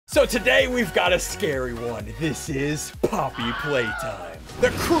So today we've got a scary one. This is Poppy Playtime.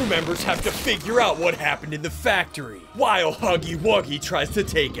 The crew members have to figure out what happened in the factory while Huggy Wuggy tries to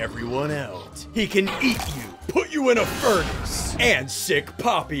take everyone out. He can eat you, put you in a furnace, and sick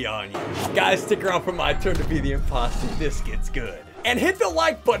Poppy on you. Guys, stick around for my turn to be the imposter. This gets good. And hit the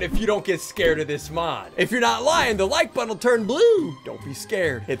like button if you don't get scared of this mod. If you're not lying, the like button will turn blue. Don't be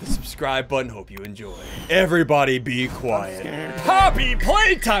scared. Hit the subscribe button. Hope you enjoy. Everybody be quiet. Poppy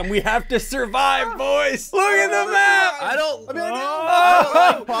Playtime. We have to survive, boys. Look at the map.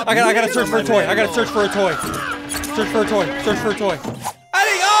 I gotta search for a toy. I gotta search for a toy. Search for a toy. Search for a toy.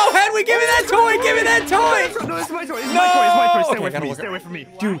 Oh, Henry, give me that toy! Give me that toy! No, it's my toy. It's my toy. It's my toy. Stay away from me. Stay away from me.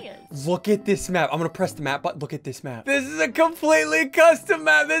 Dude, look at this map. I'm gonna press the map button. Look at this map. This is a completely custom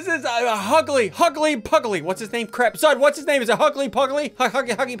map. This is a Hugly Puggly. What's his name? Crap. Son, what's his name? Is it Hugly Puggly?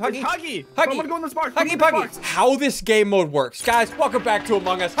 Huggy Puggy? It's Huggy. Huggy. I'm gonna go in this box. Huggy Puggy. How this game mode works. Guys, welcome back to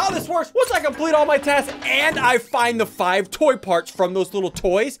Among Us. How this works, once I complete all my tasks and I find the 5 toy parts from those little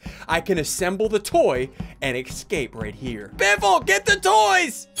toys, I can assemble the toy and escape right here. Biffle, get the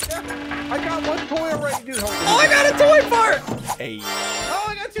toys! I got one toy already, dude. Oh, I got a toy part! Hey. Oh,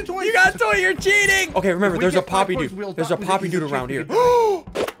 I got 2 toys. You got a toy, you're cheating! Okay, remember, there's a Poppy dude. There's a Poppy dude around here.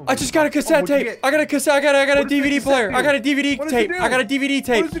 I just got a cassette tape. I got a cassette, I got a DVD player. I got a DVD tape. I got a DVD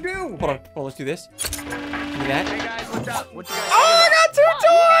tape. What does it do? Hold on, let's do this. Give me that. Hey guys, what's up? What you guys Oh, I got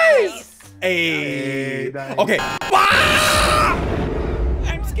 2 toys! Hey. Nice. Okay. Ah!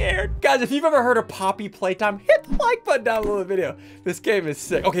 I'm scared. Guys, if you've ever heard of Poppy Playtime, hit the like button down below the video. This game is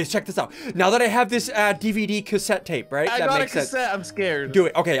sick. Okay, check this out. Now that I have this DVD cassette tape, right? I that got makes a cassette. sense. I'm scared. Do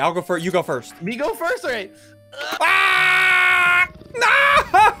it. Okay, I'll go first. You go first. Me go first? All right. Ah! No!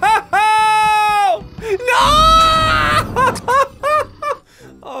 No!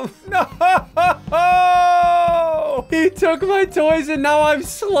 Oh, no! He took my toys and now I'm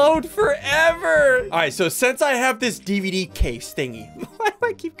slowed forever. All right, so since I have this DVD case thingy, why do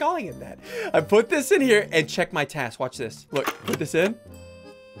I keep calling it that? I put this in here and check my task. Watch this. Look, put this in.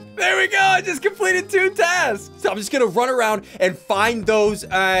 There we go. I just completed 2 tasks. So I'm just going to run around and find those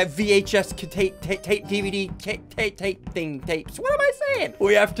VHS tape, DVD tapes. What am I saying?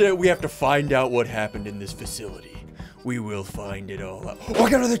 We have to find out what happened in this facility. We will find it all out. Oh, I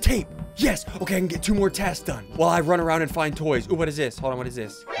got another tape. Yes. Okay, I can get 2 more tasks done while I run around and find toys. Ooh, what is this? Hold on, what is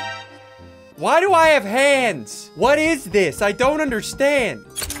this? Why do I have hands? What is this? I don't understand.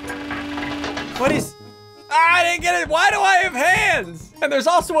 What is... Ah, I didn't get it. Why do I have hands? And there's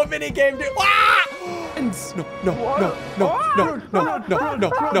also a mini game too. Ah! No.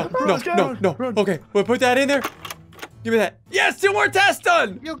 Okay, we'll put that in there. Give me that. Yes, 2 more tests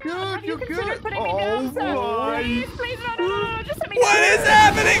done. You're good. You're good. Putting me down, sir. Please, no. Just let me What is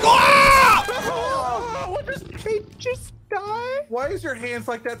happening? Ah! What does Kate just die? Why is your hands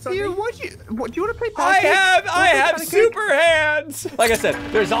like that, Sunday? Do you want to play I have super hands. Like I said,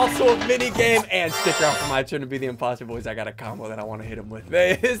 there's also a mini game, and stick around for my turn to be the imposter, boys. I got a combo that I want to hit him with.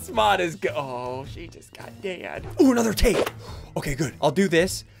 This mod is good. Oh, she just got dead. Ooh, another tape. Okay, good. I'll do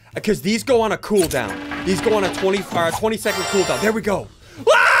this because these go on a cooldown. These go on a 20-second cooldown. There we go.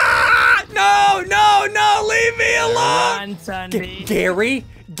 Ah! No, leave me alone. Run, Sunday.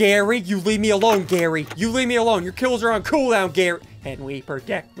 Gary, you leave me alone, Gary. You leave me alone. Your kills are on cooldown, Gary. And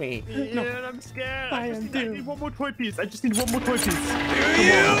protect me. No, I'm scared. I need one more toy piece. Do you?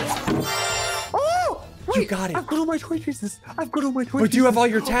 Oh! Wait, You got it. I've got all my toy pieces. But do you have all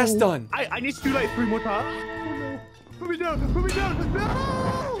your tasks done? I need to do like 3 more tasks. Oh, no. Put me down.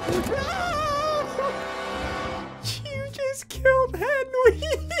 No! You just killed Henry.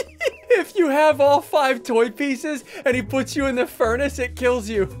 If you have all 5 toy pieces and he puts you in the furnace, it kills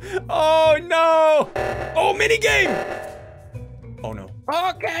you. Oh, no. Oh, mini game. Oh, no.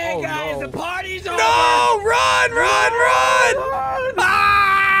 Okay, guys, the party's over. No, run.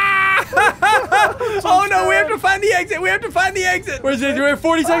 Ah! Oh, no, we have to find the exit. Where's it? We have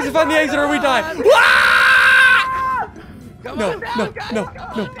 40 seconds to find the exit or we die. Ah!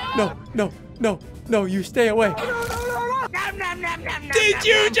 No, you stay away. Did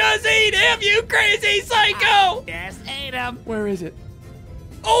you just eat him, you crazy psycho? Yes, ate him. Where is it?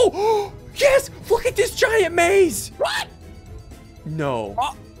 Oh, yes, look at this giant maze. What? No.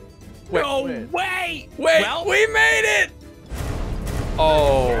 Wait, no way. Wait, well, we made it.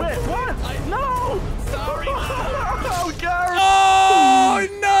 Oh. Wait, what? No. Sorry. Oh, Gary. Oh,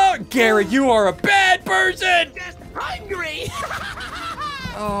 no. Gary, you are a bad person. Just hungry.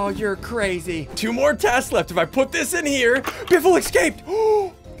 Oh, you're crazy. 2 more tasks left. If I put this in here, Biffle escaped.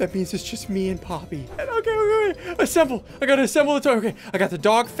 Oh, That means it's just me and Poppy. Okay. Assemble. I gotta assemble the toy. Okay, I got the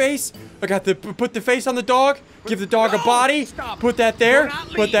dog face. I got the, put the face on the dog. Give the dog a body. Stop. Put that there.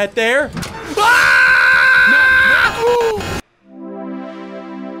 Put that there.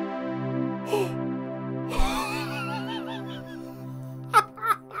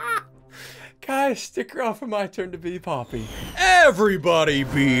 Guys, stick around for my turn to be Poppy. Everybody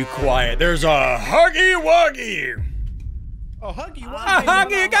be quiet. There's a Huggy Wuggy. Oh, Huggy Wuggy.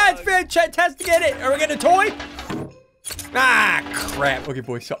 Huggy, guys, test to get it. Are we getting a toy? Ah, crap. Okay,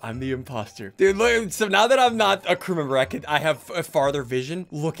 boys, so I'm the imposter. Dude, look, so now that I'm not a crew member, I have a farther vision.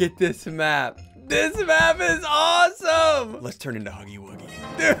 Look at this map. This map is awesome. Let's turn into Huggy Wuggy.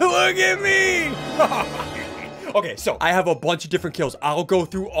 Dude, look at me. Okay, so I have a bunch of different kills. I'll go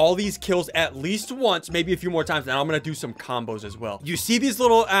through all these kills at least once, maybe a few more times, and I'm gonna do some combos as well. You see these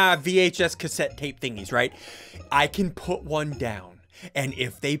little VHS cassette tape thingies, right? I can put one down, and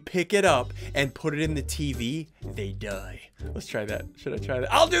if they pick it up and put it in the TV, they die. Let's try that. Should I try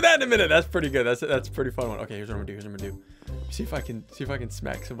that? I'll do that in a minute. That's pretty good. That's a pretty fun one. Okay, here's what I'm gonna do. See if I can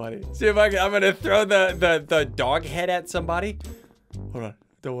smack somebody. See if I can. I'm gonna throw the dog head at somebody. Hold on.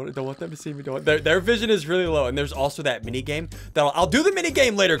 Don't want them to see me. Their vision is really low, and there's also that mini game. I'll do the mini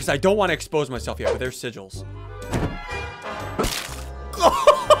game later because I don't want to expose myself yet. But there's sigils.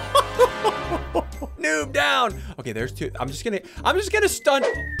 Noob down. Okay, there's two. I'm just gonna stun.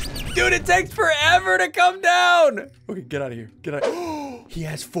 Dude, it takes forever to come down. Okay, get out of here. Get out. He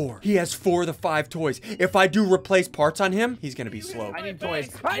has 4. He has 4 of the 5 toys. If I do replace parts on him, he's gonna be slow. I need toys.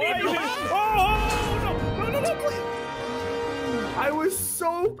 I was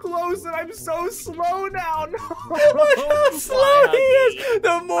so close and I'm so slow now. No. Look how slow he is.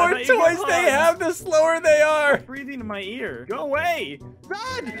 The more toys they have, the slower they are. Breathing in my ear. Go away.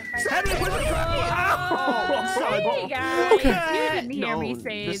 Run! Hey guys, you didn't hear me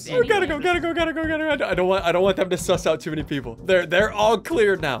say We gotta go. I don't want them to suss out too many people. They're all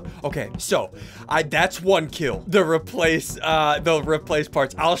cleared now. Okay, so that's 1 kill. The replace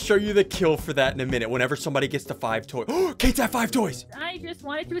parts. I'll show you the kill for that in a minute. Whenever somebody gets to 5 toys. Kate's at 5 toys. I just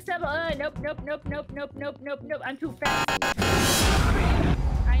wanted to assemble. Nope. I'm too fast.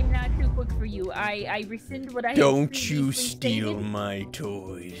 I'm not too quick for you. I rescind what I Don't you steal my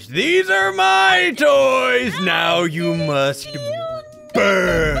toys. These are my toys. Now you must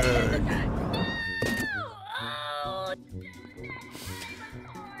burn.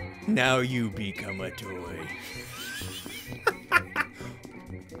 Now you become a toy.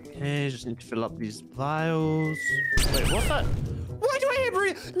 Okay, just need to fill up these vials. Wait, what's that? Why do I hear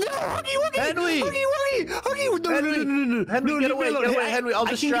breathe? No, Huggy Wuggy! Henry! Huggy! Henry, get away, Henry. I'll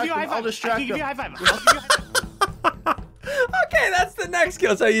distract him. I'll give you a high five. Okay, that's the next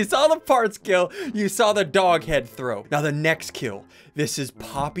kill. So you saw the parts kill. You saw the dog head throw. Now the next kill. This is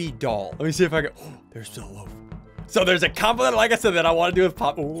Poppy Doll. Let me see if I can. Oh, there's still a loaf. So there's a combo that, like I said, that I want to do with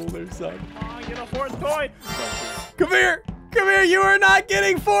Pop. Oh, there's some. Oh, get a 4th toy. Come here. Come here. You are not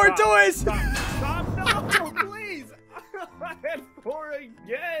getting 4 toys. Stop. No, please. I had 4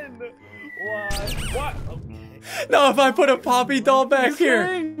 again. What? Okay. No, if I put a Poppy Doll back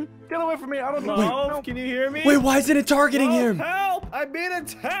here. Get away from me. I don't know. Wait, can you hear me? Wait, why isn't it targeting him? Help! I'm being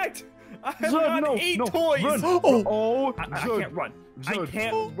attacked. I have got 8 toys. Run. Oh, I can't run. I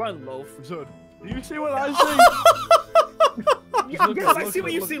can't run, Loaf. Zod, do you see what I see? Yes, I see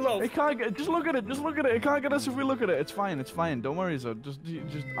what you see, Loaf. It can't get. Just look at it. It can't get us if we look at it. It's fine. Don't worry, Zod. Just.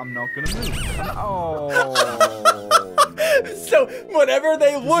 I'm not gonna move. Oh. So whenever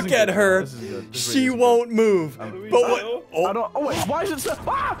they look at her, she won't move. But what? Oh. I don't. Oh wait. Why is it so?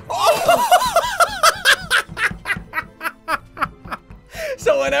 Ah!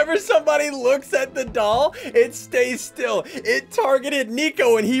 So whenever somebody looks at the doll, it stays still. It targeted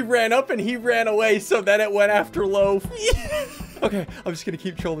Nico and he ran up and he ran away, so then it went after Loaf. Okay, I'm just gonna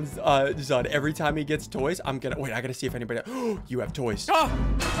keep trolling Zod. Every time he gets toys, I'm gonna wait. I gotta see if anybody. You have toys.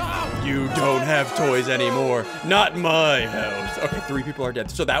 You don't have toys anymore. Not in my house. Okay, 3 people are dead.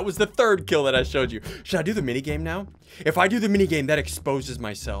 So that was the 3rd kill that I showed you. Should I do the minigame now? If I do the minigame, that exposes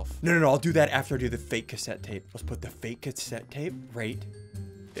myself. No. I'll do that after I do the fake cassette tape. Let's put the fake cassette tape right.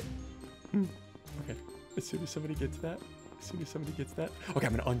 Okay. As soon as somebody gets that. Okay,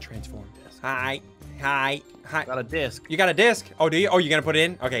 I'm gonna untransform this. Hi. Got a disc. You got a disc? Oh, do you? Oh, you're gonna put it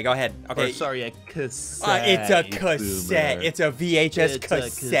in? Okay, go ahead. Okay. Or, sorry, a cassette. It's a cassette. Boomer. It's a VHS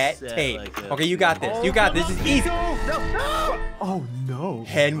cassette tape. Like okay, you got this. You got this. This is easy. No. Oh, no.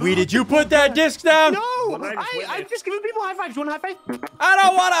 Henry, did you put that disc down? No. I'm just giving people high fives. You want a high five? I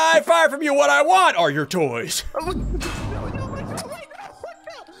don't want a high five from you. What I want are your toys.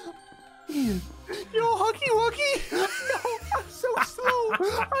 Yo, Huggy Wuggy! No, I'm so slow.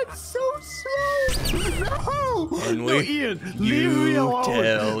 Ian, leave me You alone.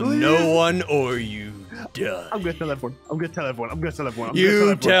 tell no one or you die. I'm gonna tell everyone. I'm gonna tell everyone. I'm gonna tell everyone.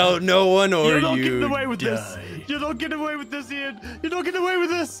 You tell no one or You're not you getting away with die. this. You're not getting away with this, Ian. You're not getting away with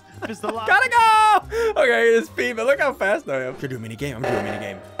this. It's the last. Gotta go! Okay, it's speed, but look how fast I am. Should do a mini game. I'm doing a mini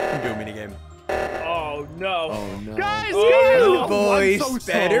game. I'm doing a mini game. Oh no. Oh no. Guys, Oh, guys! boys, I'm so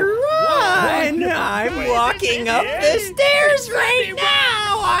better run. I'm walking up the stairs right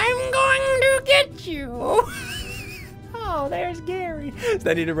now. I'm going to get you. Oh, there's Gary. Does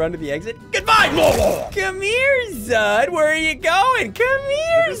I need to run to the exit? Goodbye. Come here, Zud. Where are you going? Come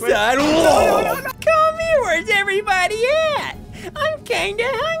here, Zud. Come here. Where's everybody at? I'm kinda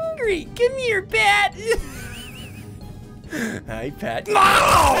hungry. Come here, Pat. Hi, Pat.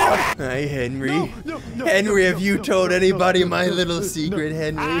 Hi, Henry. Henry, have you told anybody my little secret,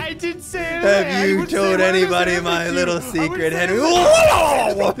 Henry? I didn't say that. Have you told anybody my little secret, Henry?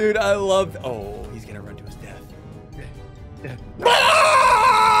 Dude, I love. Oh, he's gonna run to his death.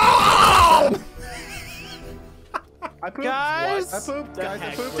 I pooped. Guys? I pooped. Guys,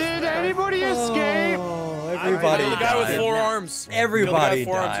 I pooped. Did anybody escape? Oh, everybody The guy with died. 4 arms. Everybody The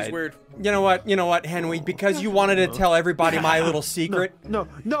guy with 4 arms died. is weird. You know what? You know what, Henry? Because you wanted to tell everybody my little secret, No,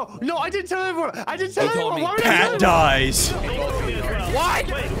 I didn't tell everyone. I didn't tell everyone. Why would I tell Pat everyone? dies. What?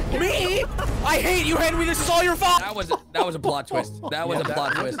 Me? I hate you, Henry. This is all your fault. That was a plot twist. That was a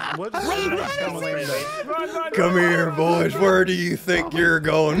plot twist. What? Come here, boys. Where do you think you're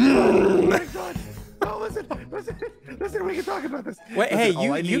going? Oh, listen, we can talk about this. Wait, hey,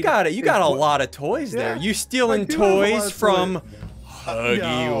 you got it. You got a lot of toys there. Yeah, You stealing I do have a lot toys of from No, Huggy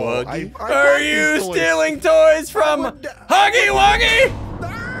Wuggy? I Are got you these toys. stealing toys from Huggy Wuggy?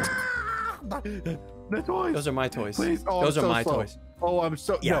 The toys. Those are my toys. Please. Oh, Those I'm are so my slow. toys. Oh, I'm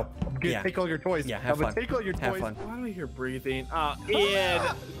so. Yeah. No, I'm gonna Yeah. take all your toys. Yeah, have I'm gonna fun. take all your Have toys. fun. Why do I hear breathing? Ian.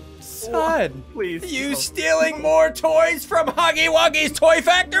 Son, Please. you stealing more toys from Huggy Wuggy's Toy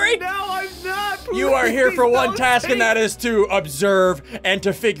Factory? No, I'm not. You are here for Please one don't task, and take- that is to observe and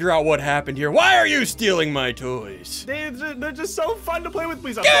to figure out what happened here. Why are you stealing my toys? They're just so fun to play with.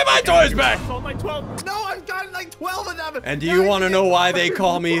 Please. Give me my toys back! I sold my 12. No, I've got like 12 of them. And do you want to know why they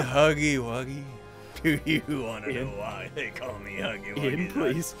call me Huggy Wuggy? Do you want to know why they call me Huggy Wuggy? Ian,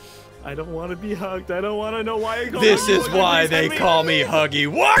 please. I don't want to be hugged. I don't want to know why I call This me is Huggy. why Please they help me. call me Huggy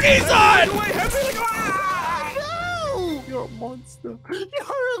Wuggy, son! No! You're a monster. You're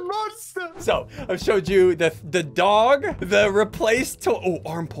a monster. So, I've showed you the dog, the replaced toy. Oh,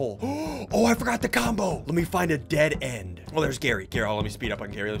 arm pull. Oh, I forgot the combo. Let me find a dead end. Oh, there's Gary. Let me speed up on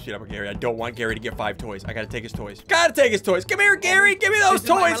Gary. I don't want Gary to get 5 toys. I gotta take his toys. Gotta take his toys. Come here, Gary. Give me those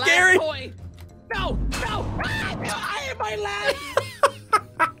toys, Gary. No! I am my last.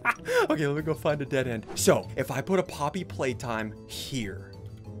 Okay, let me go find a dead end. So, if I put a Poppy Playtime here,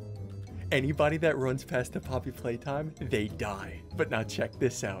 anybody that runs past the Poppy Playtime, they die. But now check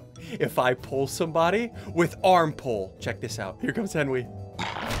this out. If I pull somebody with arm pull, check this out. Here comes Henry.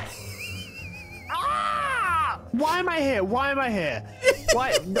 Why am I here? Why am I here?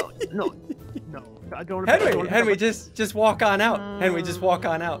 Why? No. I don't. Henry, just walk on out. Henry, just walk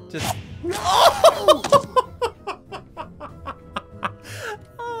on out. Just.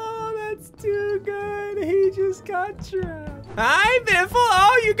 Oh, that's too good. He just got trapped. Hi, Biffle.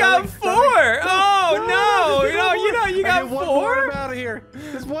 Oh, you got 4. Oh no, you got One more, 4. I'm out of here.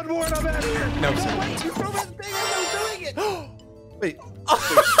 There's one more, and I'm out of here. No, sir. Wait, you throw that thing. I'm not doing it. Wait.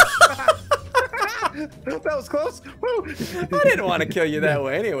 That was close. Woo. I didn't want to kill you that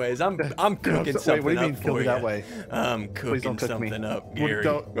way. Anyways, I'm cooking something Wait, what do you up mean kill for me you. that way? I'm Please cooking don't cook me. something up, What- Gary.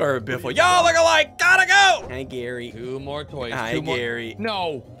 don't- Or Biffle. Y'all look alike. Gotta go. Hi, Gary. 2 more toys. Hi, 2 more. Gary.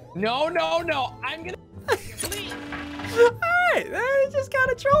 No. I'm gonna. Please. Alright, I just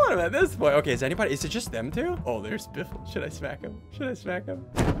gotta trolling him at this point. Okay, is it just them two? Oh, there's Biffle. Should I smack him?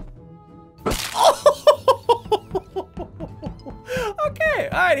 Okay,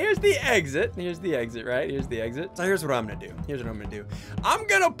 alright, here's the exit. Here's the exit, right? Here's the exit. So here's what I'm gonna do. I'm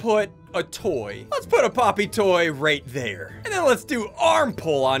gonna put a toy. Let's put a Poppy toy right there. And then let's do arm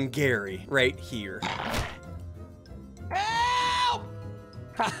pull on Gary right here. Help!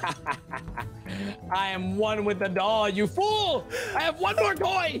 I am one with the doll, you fool! I have 1 more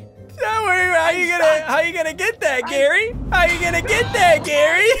toy! Don't worry, how you gonna get that, Gary? How you gonna get that,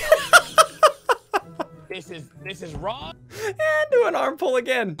 Gary? This is wrong. And do an arm pull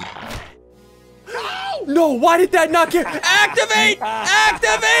again. No! No, why did that not get activate?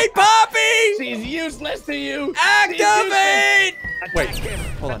 Activate, Poppy! She's useless to you. Activate! She's Wait, useless. Attack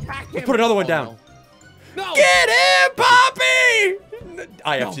him. hold on. Attack Let's him. put another one Oh, down. No. Get him, Poppy!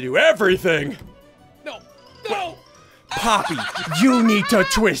 I have to do everything. No. Poppy, you need to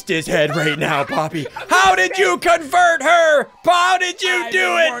twist his head right now, Poppy. How did you convert her? How did you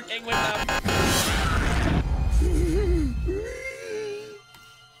do it? Working with them.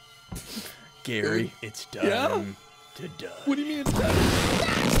 Gary, it's time Yeah? to die. What do you mean it's done?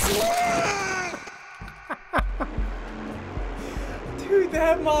 Dude,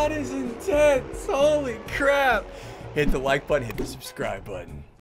 that mod is intense. Holy crap. Hit the like button, hit the subscribe button.